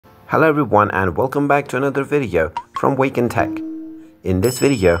Hello everyone and welcome back to another video from Wake&Tech. In this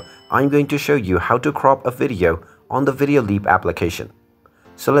video, I'm going to show you how to crop a video on the Videoleap application.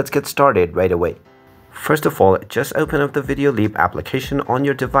 So let's get started right away. First of all, just open up the Videoleap application on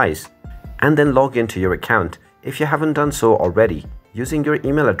your device and then log into your account if you haven't done so already using your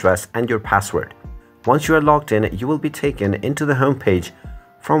email address and your password. Once you are logged in, you will be taken into the home page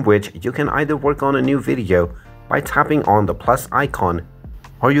from which you can either work on a new video by tapping on the plus icon,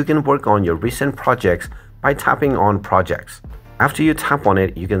 or you can work on your recent projects by tapping on projects. After you tap on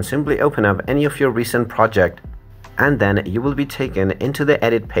it, you can simply open up any of your recent project and then you will be taken into the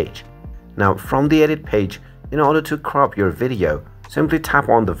edit page. Now from the edit page, in order to crop your video, simply tap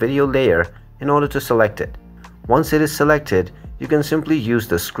on the video layer in order to select it. Once it is selected, you can simply use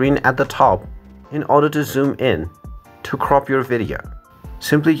the screen at the top in order to zoom in to crop your video.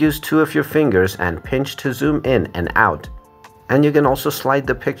 Simply use two of your fingers and pinch to zoom in and out. And you can also slide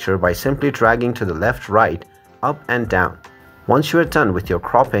the picture by simply dragging to the left, right, up and down. Once you are done with your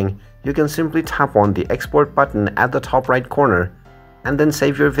cropping, you can simply tap on the export button at the top right corner and then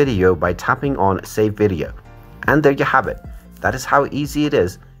save your video by tapping on save video. And there you have it. That is how easy it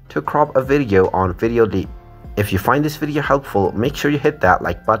is to crop a video on Videoleap. If you find this video helpful, make sure you hit that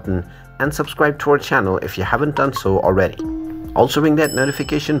like button and subscribe to our channel if you haven't done so already. Also ring that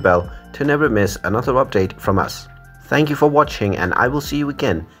notification bell to never miss another update from us. Thank you for watching and I will see you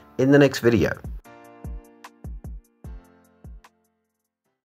again in the next video.